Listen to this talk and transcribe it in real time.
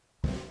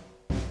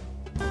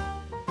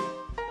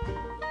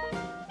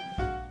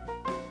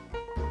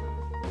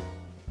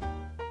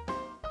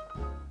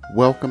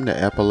Welcome to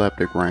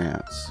Epileptic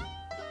Rants.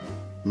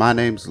 My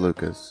name's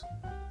Lucas.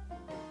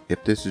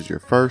 If this is your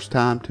first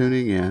time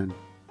tuning in,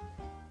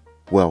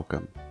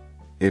 welcome.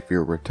 If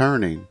you're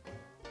returning,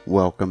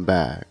 welcome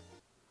back.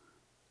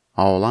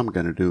 All I'm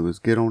going to do is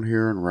get on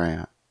here and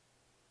rant.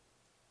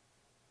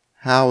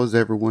 How is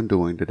everyone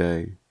doing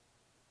today?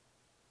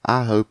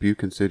 I hope you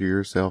consider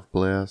yourself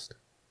blessed.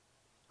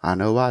 I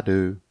know I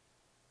do.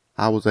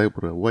 I was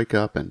able to wake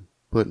up and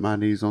put my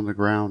knees on the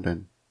ground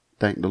and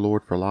thank the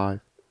Lord for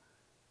life.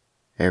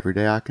 Every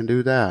day I can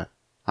do that,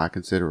 I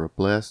consider a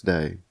blessed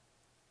day.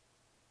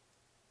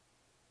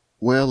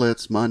 Well,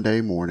 it's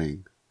Monday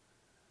morning.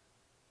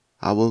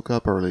 I woke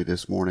up early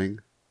this morning,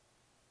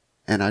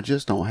 and I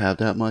just don't have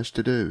that much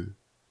to do.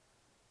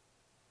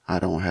 I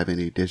don't have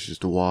any dishes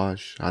to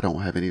wash. I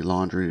don't have any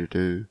laundry to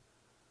do.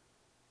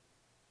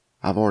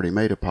 I've already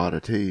made a pot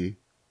of tea.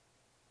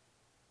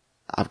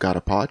 I've got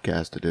a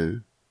podcast to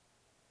do.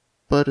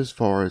 But as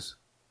far as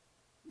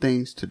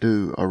things to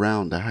do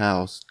around the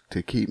house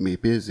to keep me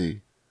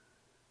busy,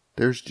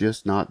 there's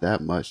just not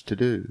that much to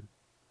do.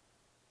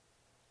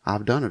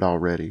 I've done it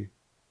already.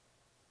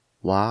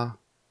 Why?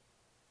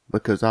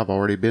 Because I've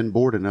already been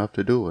bored enough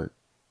to do it.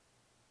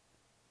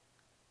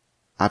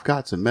 I've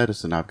got some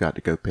medicine I've got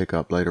to go pick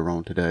up later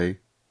on today.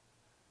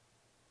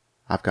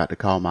 I've got to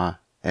call my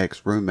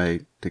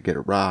ex-roommate to get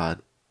a ride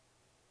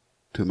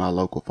to my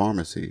local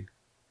pharmacy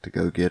to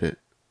go get it.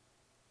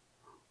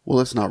 Well,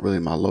 it's not really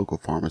my local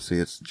pharmacy,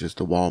 it's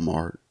just a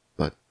Walmart,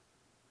 but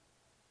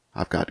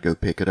I've got to go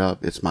pick it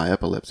up. It's my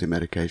epilepsy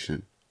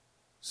medication,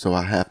 so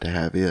I have to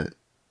have it.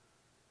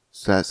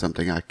 So that's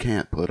something I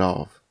can't put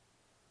off.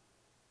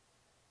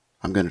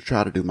 I'm going to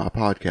try to do my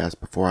podcast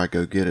before I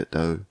go get it,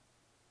 though.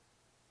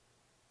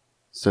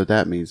 So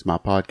that means my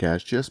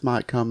podcast just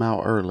might come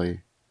out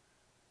early.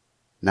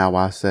 Now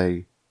I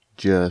say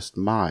just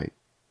might,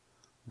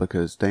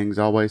 because things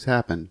always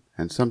happen,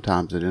 and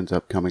sometimes it ends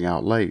up coming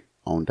out late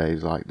on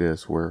days like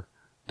this where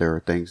there are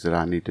things that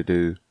I need to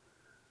do.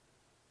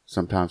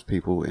 Sometimes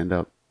people end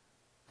up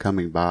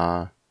coming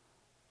by,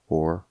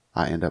 or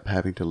I end up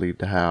having to leave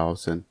the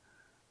house and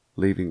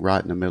leaving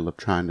right in the middle of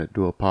trying to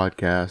do a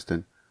podcast,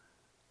 and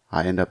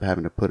I end up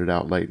having to put it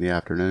out late in the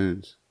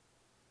afternoons.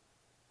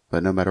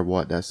 But no matter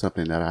what, that's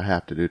something that I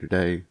have to do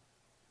today.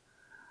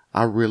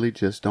 I really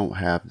just don't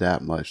have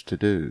that much to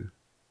do.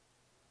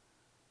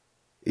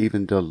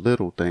 Even the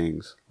little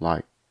things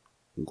like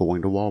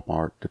going to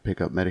Walmart to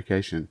pick up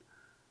medication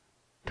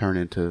turn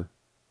into,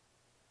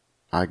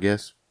 I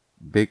guess,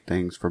 big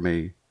things for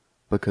me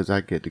because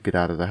I get to get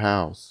out of the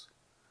house.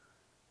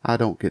 I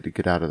don't get to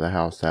get out of the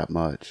house that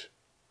much.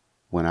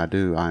 When I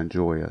do, I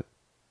enjoy it.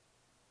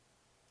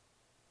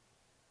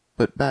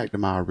 But back to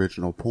my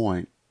original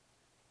point,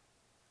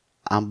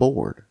 I'm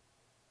bored.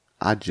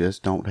 I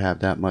just don't have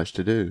that much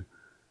to do.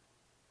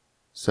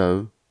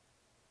 So,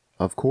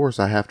 of course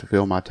I have to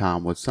fill my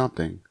time with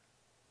something.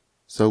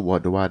 So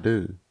what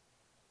do?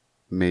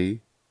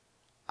 Me?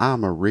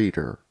 I'm a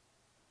reader.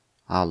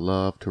 I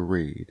love to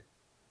read.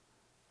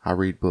 I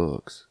read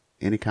books,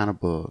 any kind of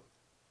book.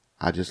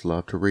 I just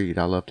love to read.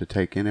 I love to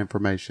take in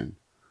information.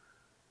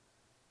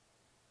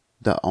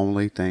 The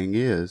only thing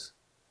is,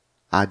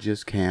 I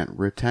just can't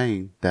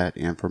retain that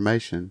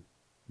information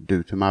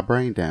due to my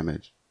brain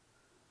damage.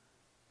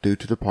 Due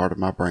to the part of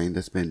my brain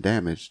that's been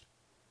damaged,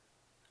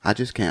 I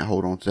just can't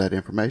hold on to that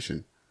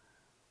information.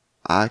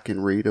 I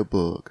can read a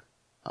book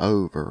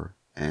over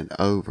and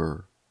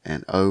over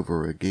and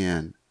over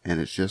again, and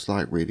it's just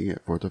like reading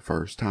it for the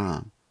first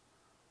time.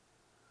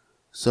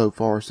 So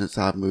far since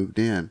I've moved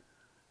in,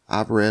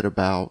 I've read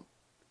about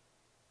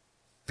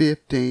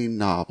 15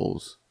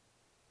 novels.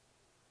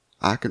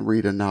 I can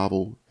read a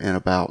novel in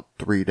about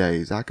 3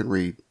 days. I can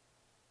read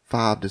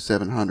 500 to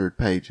 700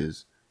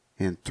 pages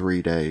in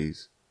 3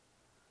 days.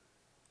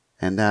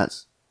 And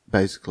that's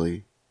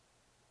basically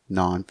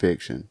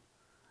non-fiction.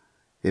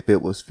 If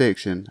it was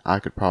fiction, I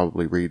could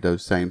probably read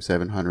those same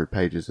 700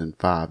 pages in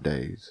 5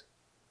 days.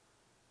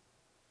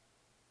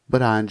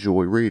 But I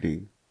enjoy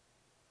reading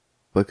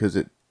because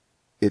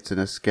it's an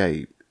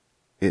escape.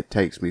 It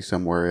takes me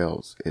somewhere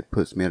else. It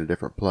puts me in a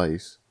different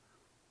place.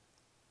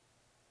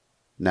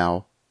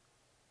 Now,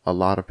 a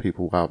lot of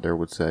people out there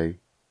would say,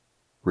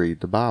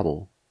 read the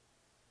Bible.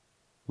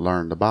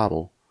 Learn the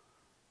Bible.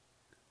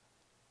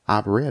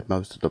 I've read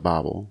most of the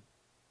Bible.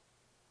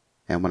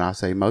 And when I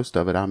say most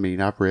of it, I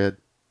mean I've read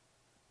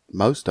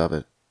most of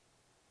it.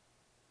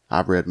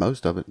 I've read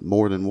most of it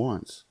more than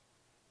once.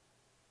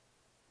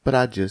 But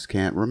I just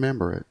can't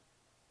remember it.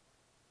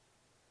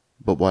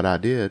 But what I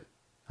did,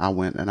 I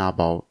went and I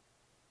bought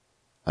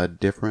a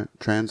different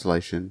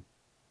translation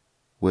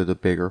with a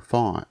bigger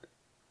font.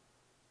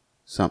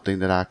 Something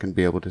that I can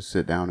be able to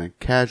sit down and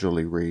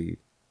casually read.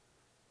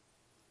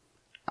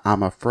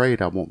 I'm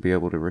afraid I won't be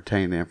able to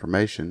retain the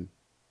information,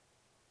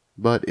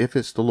 but if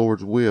it's the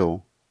Lord's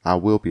will, I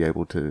will be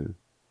able to.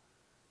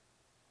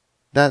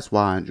 That's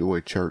why I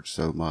enjoy church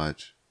so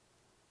much,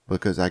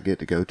 because I get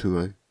to go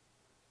to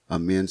a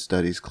men's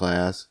studies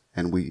class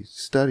and we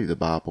study the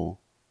Bible,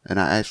 and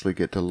I actually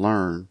get to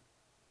learn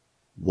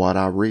what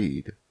I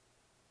read.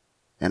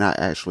 and I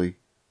actually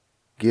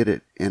get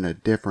it in a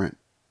different,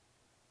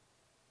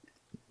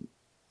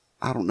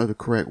 I don't know the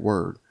correct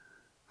word.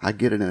 I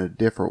get it in a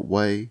different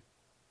way.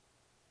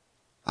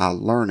 I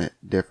learn it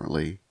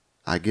differently.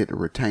 I get to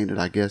retain it,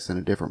 I guess, in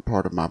a different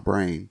part of my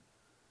brain.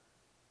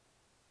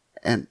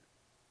 And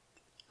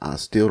I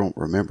still don't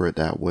remember it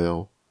that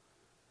well.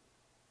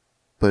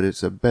 But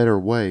it's a better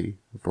way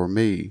for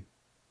me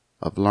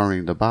of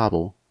learning the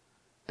Bible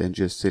than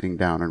just sitting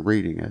down and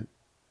reading it.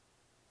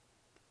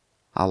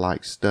 I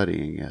like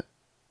studying it.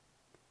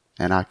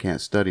 And I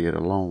can't study it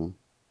alone.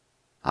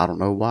 I don't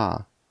know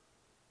why.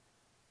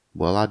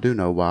 Well, I do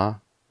know why.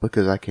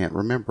 Because I can't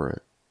remember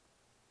it.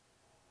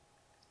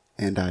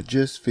 And I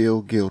just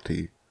feel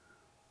guilty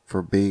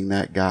for being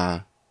that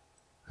guy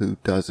who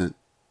doesn't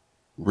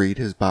read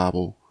his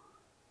Bible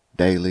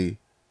daily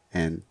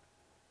and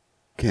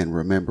can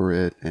remember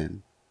it,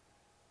 and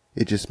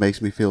it just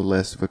makes me feel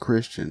less of a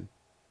Christian.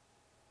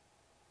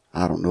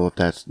 I don't know if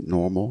that's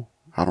normal.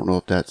 I don't know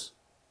if that's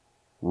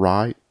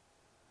right.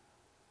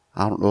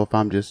 I don't know if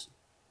I'm just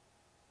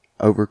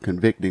over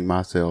convicting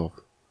myself.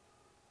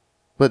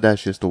 But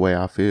that's just the way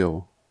I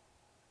feel.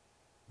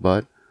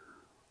 But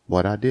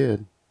what I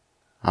did,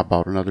 I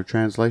bought another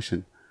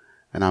translation,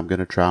 and I'm going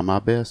to try my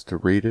best to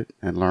read it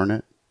and learn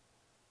it.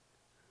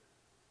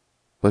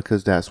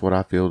 Because that's what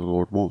I feel the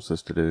Lord wants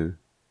us to do,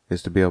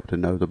 is to be able to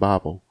know the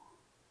Bible.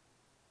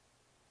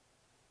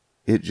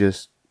 It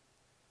just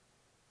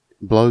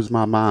blows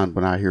my mind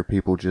when I hear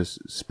people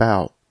just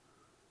spout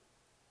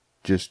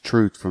just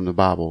truth from the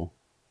Bible,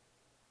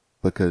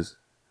 because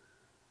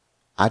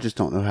I just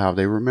don't know how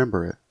they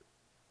remember it.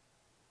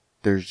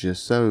 There's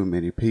just so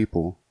many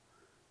people,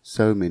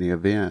 so many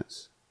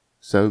events,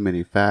 so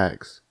many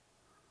facts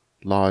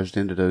lodged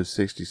into those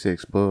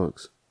 66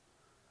 books.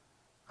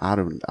 I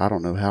don't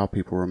know how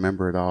people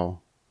remember it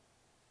all.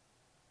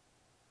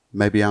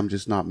 Maybe I'm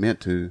just not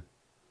meant to.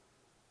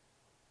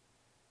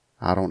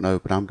 I don't know,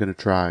 but I'm going to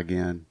try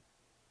again.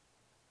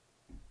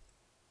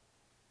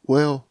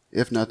 Well,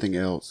 if nothing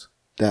else,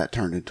 that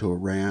turned into a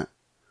rant.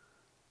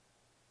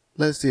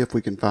 Let's see if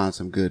we can find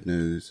some good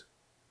news.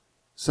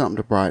 Something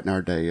to brighten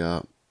our day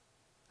up.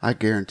 I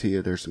guarantee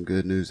you there's some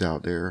good news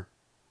out there.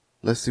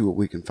 Let's see what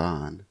we can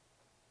find.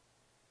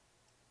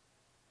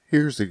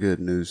 Here's a good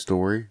news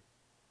story.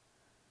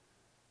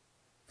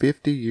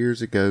 50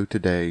 years ago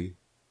today,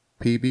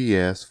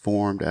 PBS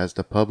formed as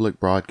the Public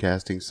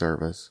Broadcasting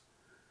Service.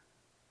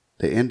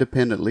 The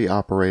independently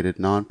operated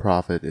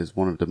nonprofit is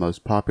one of the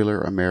most popular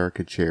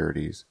American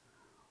charities,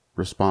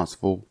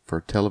 responsible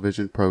for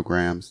television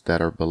programs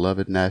that are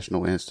beloved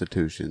national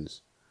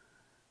institutions: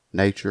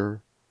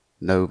 Nature,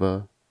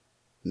 Nova,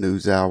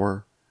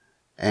 NewsHour,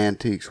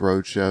 Antiques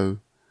Roadshow,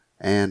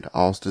 and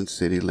Austin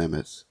City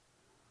Limits.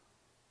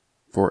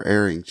 For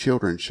airing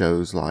children's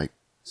shows like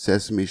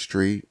Sesame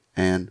Street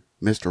and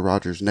Mr.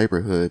 Rogers'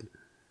 Neighborhood,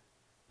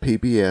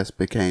 PBS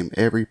became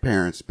every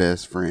parent's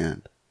best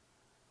friend.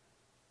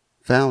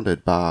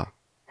 Founded by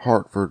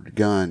Hartford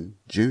Gunn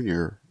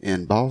Jr.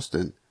 in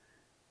Boston,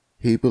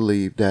 he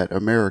believed that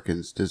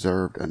Americans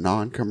deserved a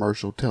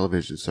non-commercial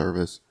television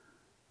service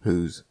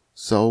whose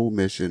sole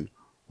mission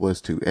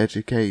was to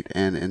educate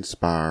and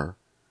inspire.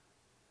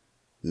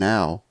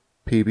 Now,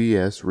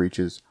 PBS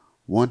reaches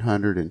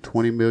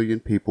 120 million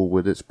people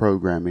with its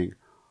programming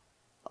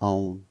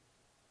on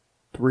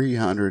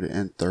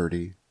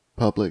 330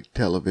 public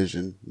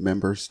television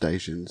member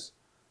stations.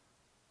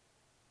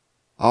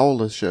 All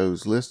the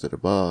shows listed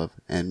above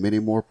and many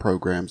more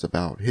programs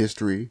about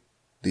history,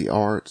 the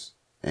arts,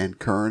 and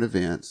current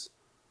events,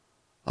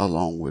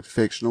 along with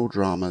fictional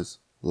dramas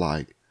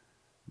like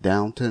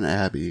Downton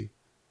Abbey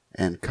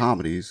and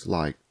comedies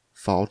like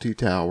Fawlty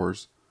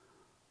Towers,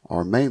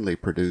 are mainly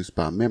produced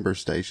by member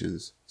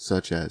stations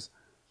such as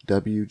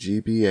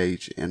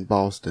WGBH in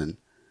Boston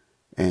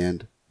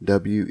and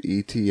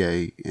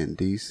WETA in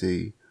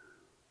DC,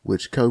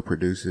 which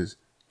co-produces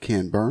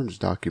Ken Burns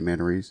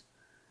documentaries,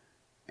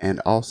 and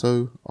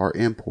also are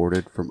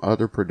imported from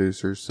other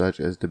producers such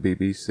as the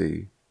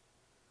BBC.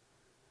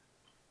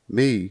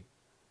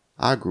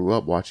 I grew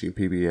up watching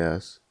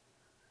PBS.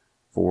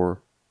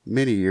 For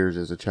many years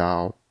as a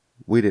child,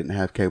 we didn't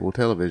have cable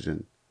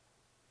television.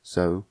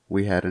 So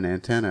we had an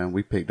antenna and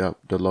we picked up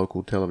the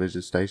local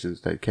television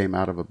stations that came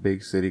out of a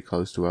big city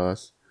close to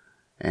us,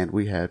 and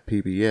we had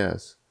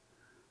PBS.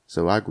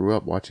 So I grew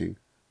up watching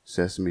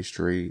Sesame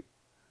Street,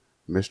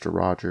 Mr.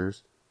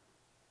 Rogers.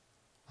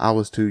 I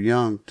was too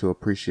young to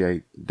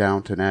appreciate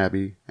Downton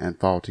Abbey and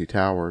Fawlty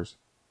Towers,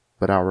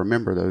 but I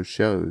remember those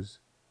shows.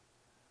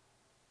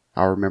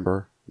 I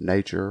remember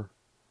Nature.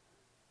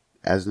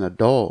 As an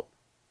adult,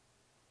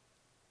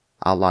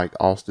 I like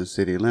Austin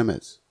City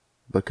Limits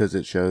because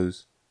it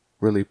shows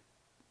really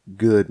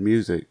good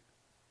music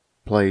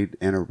played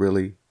in a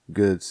really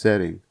good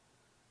setting.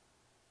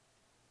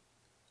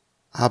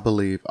 I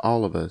believe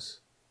all of us,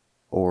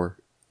 or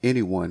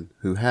anyone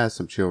who has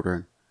some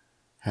children,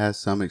 has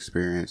some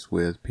experience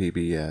with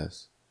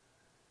PBS.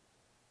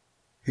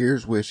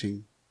 Here's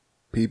wishing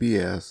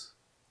PBS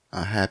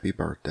a happy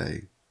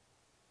birthday.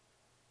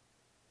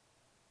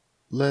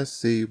 Let's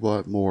see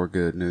what more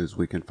good news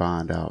we can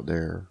find out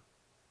there.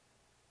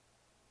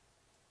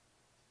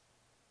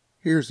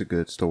 Here's a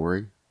good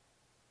story.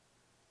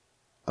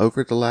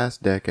 Over the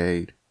last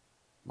decade,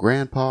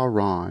 Grandpa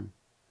Ron,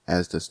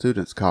 as the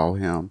students call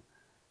him,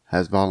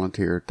 has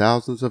volunteered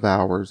thousands of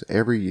hours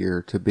every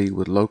year to be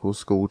with local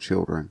school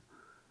children.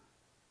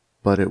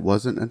 But it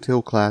wasn't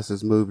until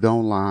classes moved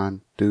online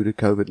due to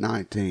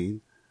COVID-19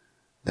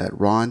 that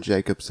Ron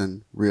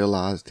Jacobson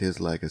realized his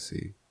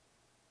legacy.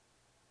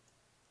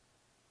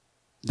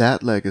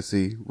 That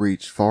legacy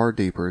reached far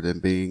deeper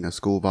than being a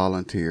school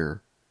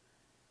volunteer.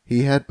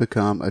 He had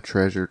become a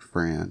treasured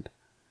friend,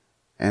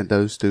 and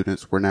those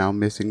students were now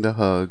missing the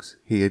hugs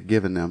he had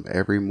given them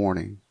every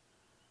morning.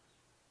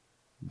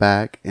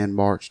 Back in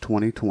March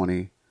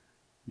 2020,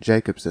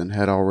 Jacobson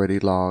had already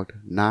logged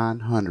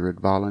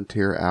 900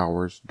 volunteer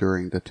hours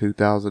during the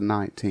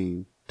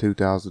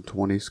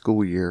 2019-2020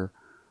 school year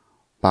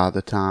by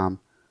the time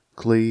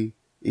Clee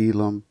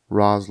Elam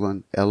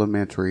Roslyn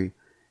Elementary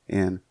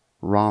in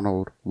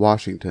Ronald,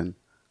 Washington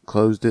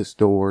closed its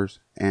doors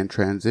and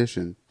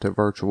transitioned to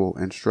virtual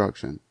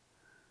instruction.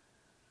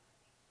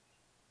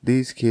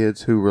 These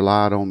kids who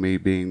relied on me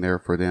being there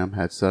for them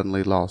had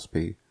suddenly lost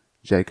me,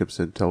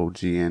 Jacobson told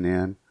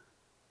GNN.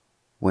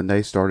 When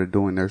they started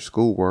doing their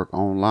schoolwork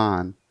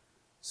online,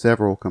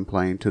 several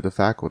complained to the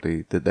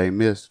faculty that they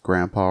missed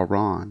Grandpa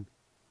Ron.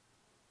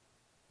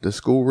 The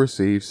school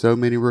received so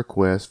many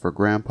requests for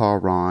Grandpa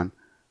Ron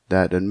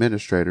that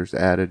administrators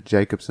added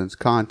Jacobson's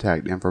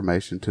contact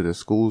information to the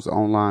school's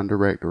online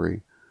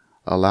directory,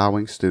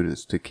 allowing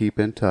students to keep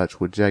in touch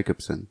with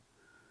Jacobson.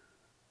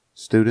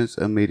 Students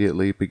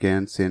immediately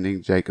began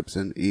sending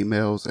Jacobson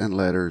emails and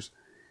letters,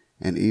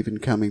 and even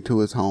coming to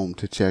his home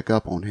to check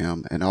up on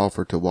him and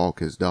offer to walk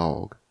his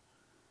dog.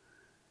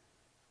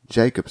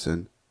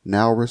 Jacobson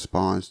now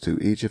responds to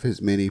each of his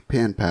many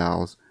pen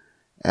pals,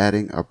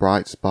 adding a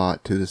bright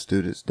spot to the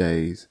students'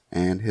 days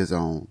and his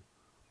own.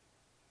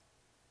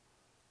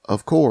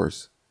 Of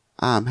course,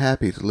 I am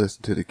happy to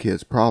listen to the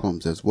kids'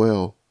 problems as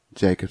well,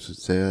 Jacobson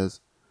says.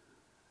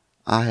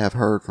 I have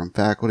heard from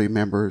faculty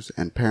members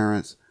and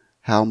parents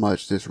how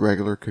much this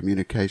regular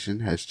communication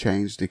has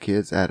changed the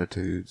kids'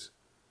 attitudes.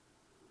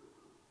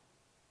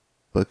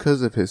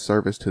 Because of his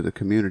service to the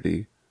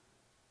community,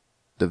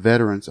 the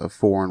Veterans of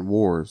Foreign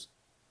Wars,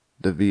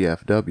 the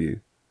VFW,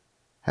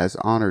 has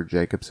honored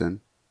Jacobson,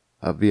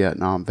 a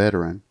Vietnam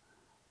veteran,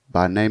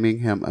 by naming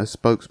him a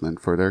spokesman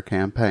for their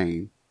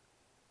campaign,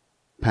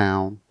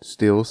 Pound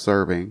Still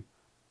Serving,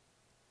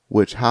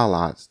 which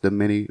highlights the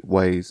many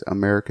ways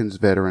Americans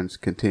veterans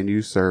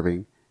continue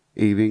serving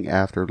even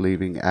after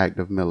leaving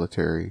active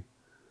military.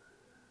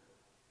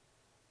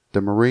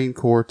 The Marine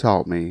Corps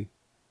taught me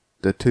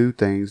the two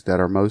things that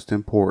are most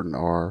important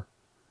are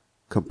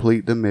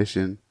complete the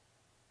mission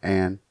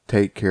and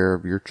take care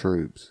of your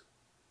troops.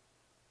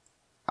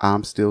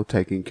 I'm still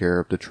taking care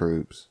of the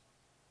troops.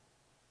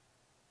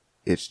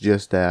 It's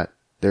just that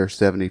they're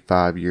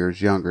 75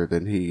 years younger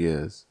than he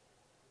is.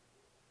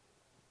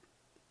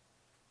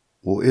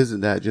 Well, isn't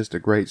that just a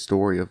great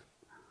story of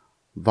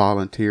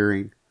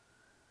volunteering?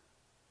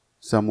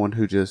 Someone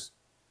who just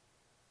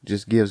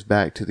gives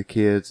back to the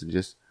kids and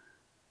just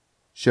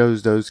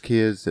shows those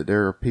kids that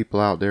there are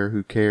people out there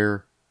who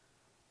care,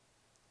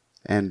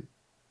 and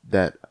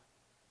that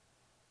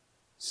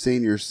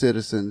senior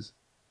citizens,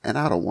 and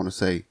I don't want to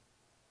say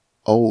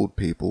old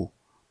people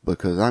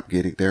because I'm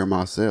getting there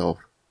myself,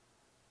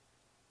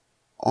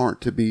 aren't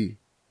to be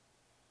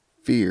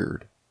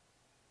feared.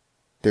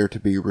 They're to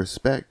be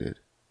respected.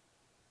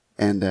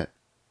 And that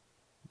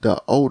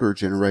the older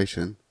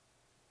generation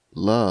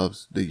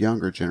loves the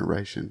younger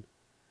generation,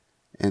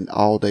 and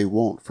all they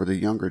want for the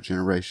younger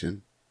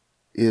generation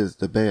is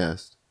the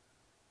best.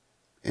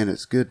 And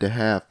it's good to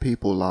have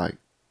people like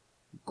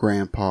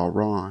Grandpa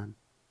Ron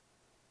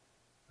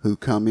who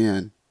come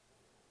in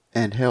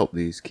and help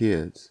these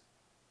kids.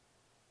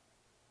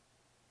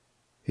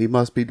 He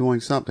must be doing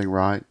something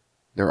right.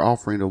 They're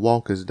offering to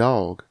walk his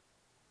dog.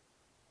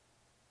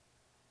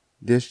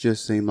 This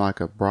just seemed like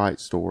a bright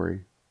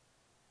story,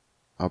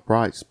 a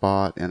bright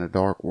spot in a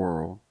dark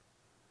world.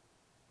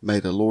 May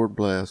the Lord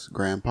bless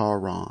Grandpa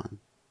Ron.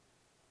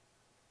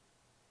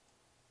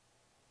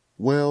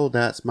 Well,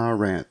 that's my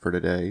rant for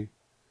today.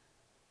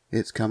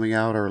 It's coming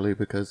out early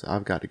because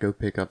I've got to go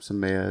pick up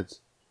some meds,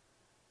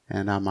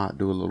 and I might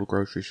do a little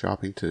grocery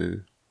shopping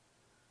too.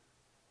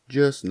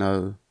 Just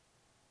know,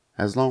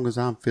 as long as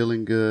I'm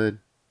feeling good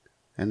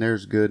and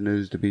there's good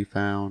news to be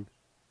found,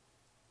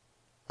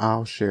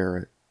 I'll share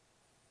it.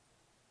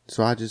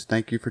 So I just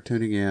thank you for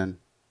tuning in,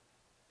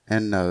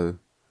 and know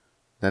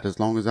that as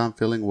long as I'm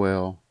feeling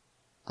well,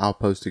 I'll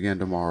post again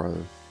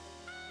tomorrow.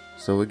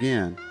 So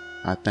again,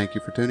 I thank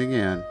you for tuning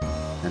in,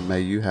 and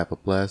may you have a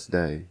blessed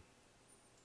day.